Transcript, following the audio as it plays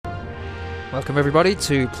Welcome everybody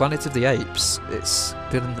to Planet of the Apes. It's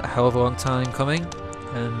been a hell of a long time coming,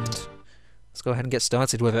 and let's go ahead and get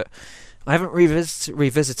started with it. I haven't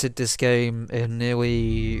revisited this game in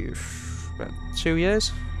nearly about 2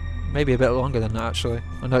 years, maybe a bit longer than that actually.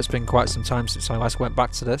 I know it's been quite some time since I last went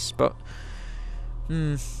back to this, but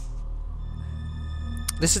this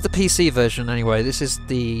is the PC version anyway. This is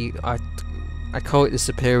the I call it the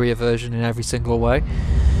superior version in every single way.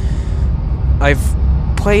 I've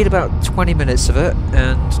played about 20 minutes of it,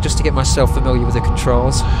 and just to get myself familiar with the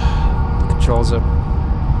controls. The controls are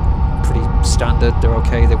pretty standard, they're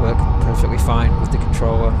okay, they work perfectly fine with the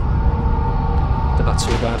controller. They're not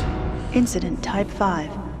too bad. Incident Type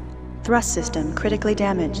 5. Thrust system critically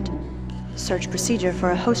damaged. Search procedure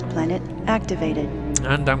for a host planet activated.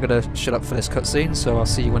 And I'm gonna shut up for this cutscene, so I'll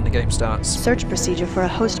see you when the game starts. Search procedure for a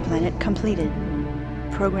host planet completed.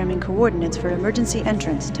 Programming coordinates for emergency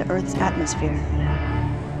entrance to Earth's atmosphere.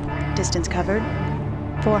 Distance covered,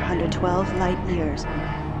 412 light years.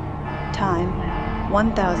 Time,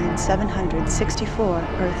 1,764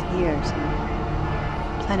 Earth years.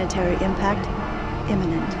 Planetary impact,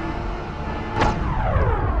 imminent.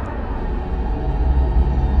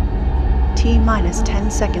 T-minus 10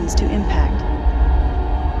 seconds to impact.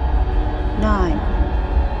 9,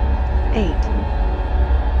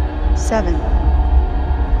 8, 7,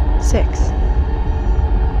 6.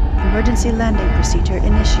 Emergency landing procedure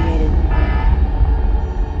initiated.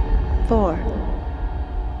 4,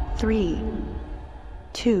 3,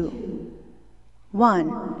 2,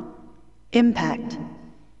 1. Impact.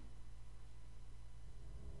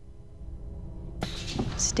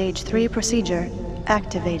 Stage 3 procedure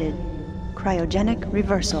activated. Cryogenic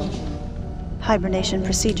reversal. Hibernation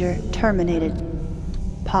procedure terminated.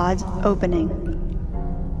 Pods opening.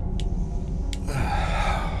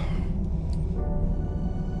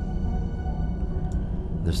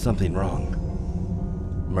 There's something wrong.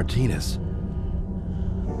 Martinez.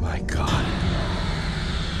 My God.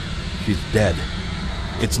 She's dead.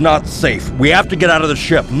 It's not safe. We have to get out of the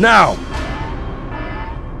ship, now!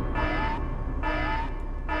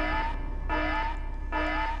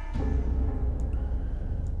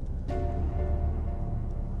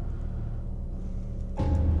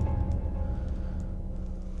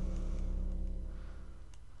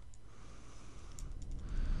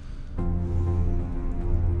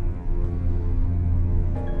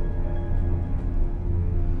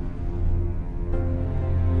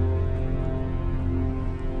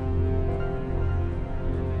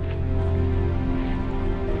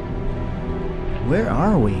 Where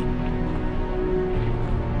are we?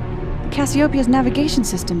 Cassiopeia's navigation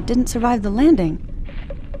system didn't survive the landing.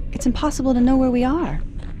 It's impossible to know where we are.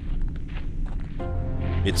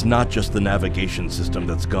 It's not just the navigation system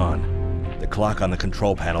that's gone. The clock on the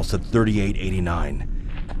control panel said 3889.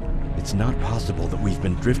 It's not possible that we've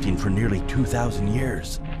been drifting for nearly 2,000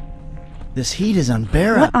 years. This heat is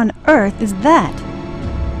unbearable. What on earth is that?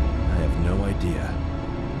 I have no idea,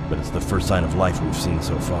 but it's the first sign of life we've seen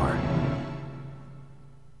so far.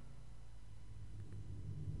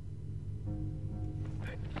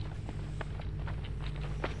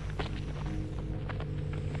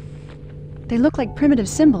 They look like primitive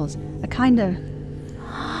symbols, a kind of...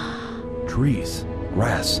 Trees,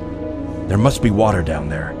 grass. There must be water down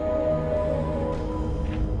there.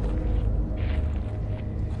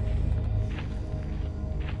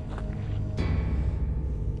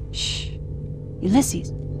 Shh.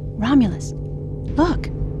 Ulysses, Romulus, look.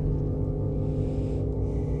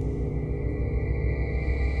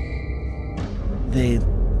 They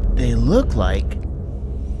look like...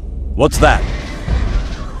 What's that?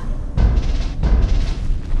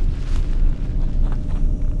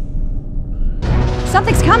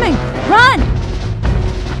 Something's coming! Run!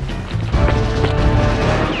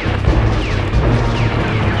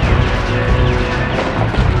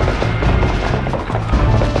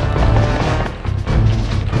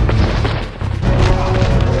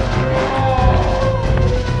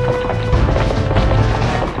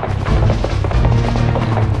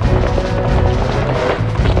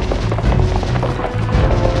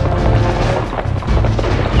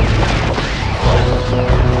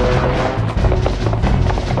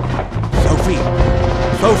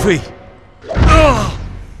 Sophie!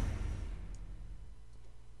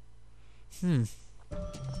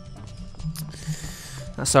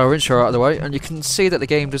 That's our intro out of the way, and you can see that the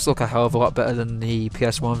game does look a hell of a lot better than the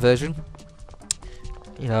PS1 version.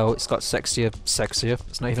 You know, it's got sexier.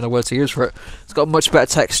 It's not even a word to use for it. It's got much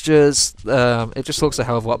better textures. It just looks a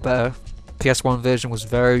hell of a lot better. PS1 version was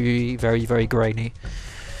very, very, very grainy,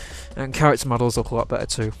 and character models look a lot better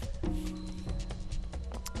too.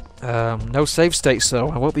 No save states though.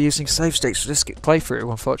 I won't be using save states for this playthrough,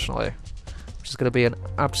 unfortunately. Which is going to be an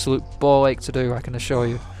absolute ball ache to do, I can assure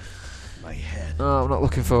you. My head. Oh, I'm not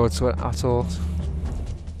looking forward to it at all.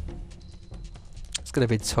 It's going to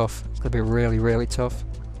be tough. It's going to be really, really tough.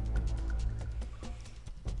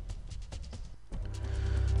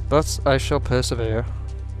 But I shall persevere.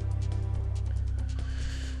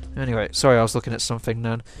 Anyway, sorry, I was looking at something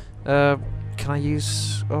then. Can I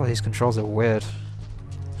use... Oh, these controls are weird.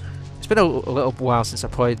 It's been a little while since I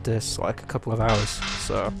played this, like a couple of hours,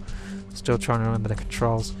 so... Still trying to remember the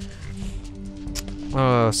controls.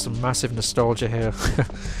 Oh, some massive nostalgia here.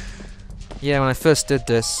 Yeah, when I first did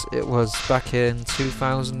this, it was back in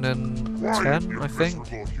 2010, I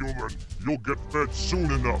think. You'll get fed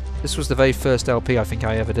soon enough. This was the very first LP I think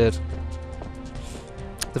I ever did.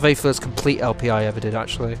 The very first complete LP I ever did,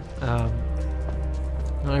 actually. And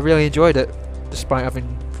I really enjoyed it, despite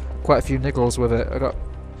having quite a few niggles with it. I got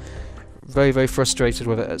very, very frustrated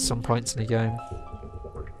with it at some points in the game.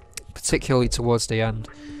 Particularly towards the end.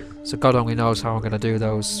 So God only knows how I'm going to do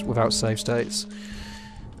those without save states.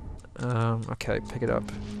 Okay, pick it up.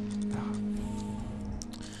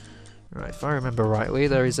 Right, if I remember rightly,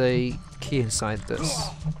 there is a key inside this.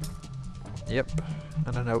 Yep,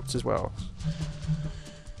 and a note as well.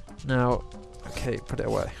 Now, okay, put it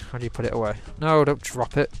away. How do you put it away? No, don't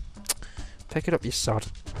drop it. Pick it up, you sod.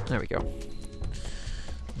 There we go.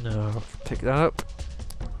 No, pick that up.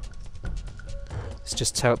 It's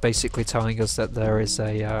just basically telling us that there is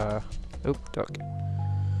a... Oop, duck.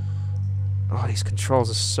 Oh, these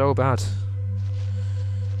controls are so bad.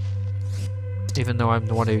 Even though I'm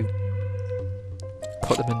the one who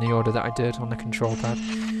put them in the order that I did on the control pad.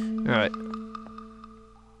 Right.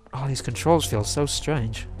 Oh, these controls feel so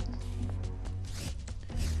strange.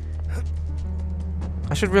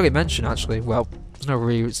 I should really mention, actually, well, there's no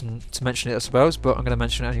reason to mention it, I suppose, but I'm going to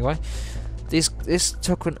mention it anyway. This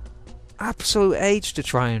took an absolute age to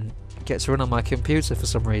try and get to run on my computer for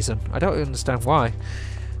some reason. I don't understand why.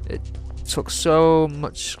 It took so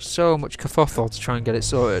much kerfuffle to try and get it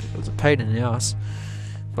sorted. It was a pain in the ass,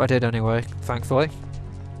 but I did anyway, thankfully.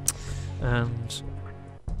 And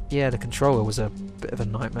yeah, the controller was a bit of a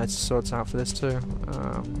nightmare to sort out for this too.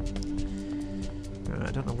 I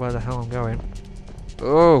don't know where the hell I'm going.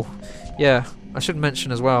 Oh, yeah, I should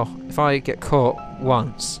mention as well, if I get caught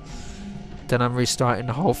once, then I'm restarting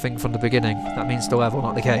the whole thing from the beginning. That means the level,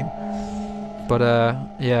 not the game. But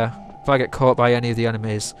yeah, if I get caught by any of the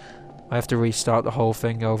enemies, I have to restart the whole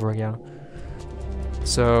thing over again.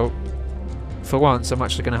 So, for once, I'm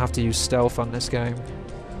actually going to have to use stealth on this game.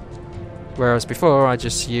 Whereas before, I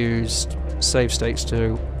just used save states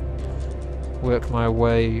to work my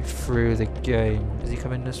way through the game. Is he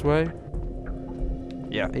coming this way?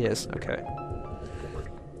 Yeah, he is. Okay.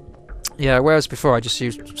 Yeah, whereas before I just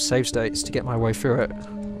used save states to get my way through it,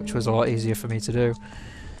 which was a lot easier for me to do.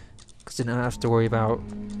 Because I didn't have to worry about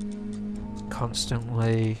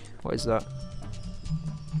constantly... What is that?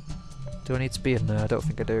 Do I need to be in there? I don't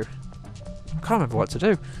think I do. I can't remember what to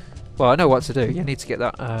do. Well, I know what to do. You need to get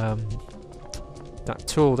that that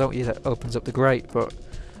tool, don't you, that opens up the grate, but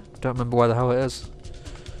I don't remember where the hell it is.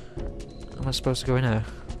 Am I supposed to go in here?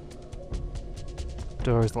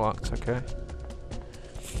 Door is locked, okay.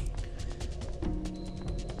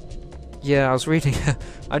 Yeah, I was reading...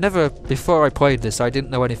 before I played this, I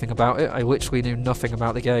didn't know anything about it. I literally knew nothing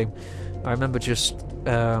about the game. I remember just...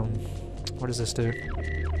 what does this do?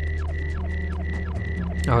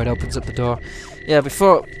 Oh, it opens up the door. Yeah,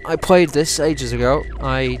 before I played this ages ago,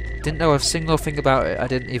 I didn't know a single thing about it. I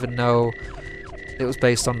didn't even know it was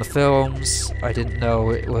based on the films. I didn't know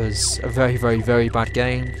it was a very, very, very bad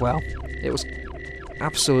game. Well, it was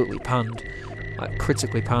absolutely panned. Like,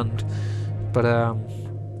 critically panned. But,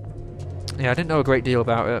 yeah, I didn't know a great deal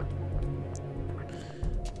about it.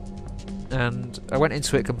 And I went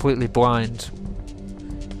into it completely blind,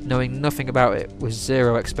 knowing nothing about it, with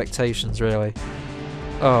zero expectations, really.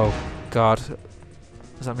 Oh, God.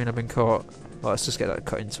 Does that mean I've been caught? Well, let's just get that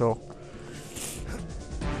cutting tool.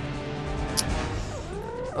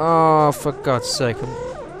 Oh, for God's sake. I'm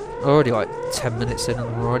already like 10 minutes in and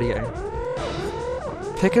I'm already getting...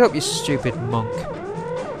 Pick it up, you stupid monk.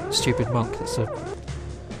 Stupid monk. That's a...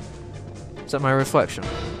 Is that my reflection?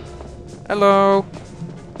 Hello!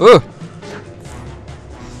 Ugh!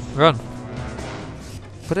 Run.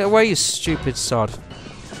 Put it away, you stupid sod.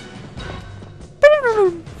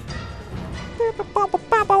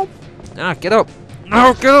 Ah, get up!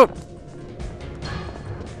 No, get up!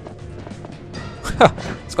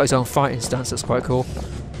 It's got his own fighting stance, that's quite cool.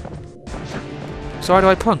 So how do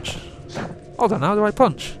I punch? Hold on, how do I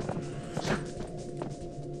punch?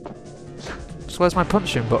 Just where's my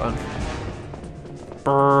punching button?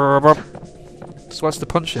 So what's the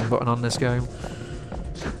punching button on this game?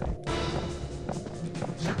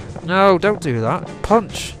 No, don't do that.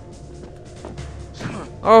 Punch!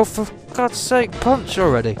 Oh, for God's sake, punch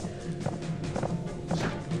already!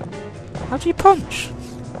 How do you punch?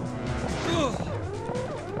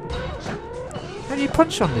 How do you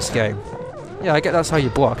punch on this game? Yeah, I get that's how you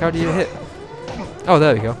block. How do you hit? Oh,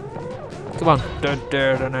 there we go. Come on.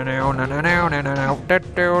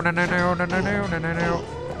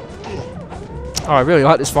 Oh, I really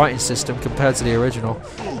like this fighting system compared to the original.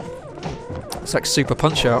 It's like Super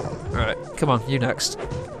Punch-Out. Alright, come on, you next.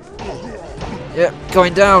 Yep,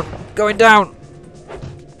 going down! Going down!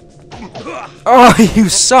 Oh, you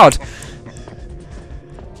sod!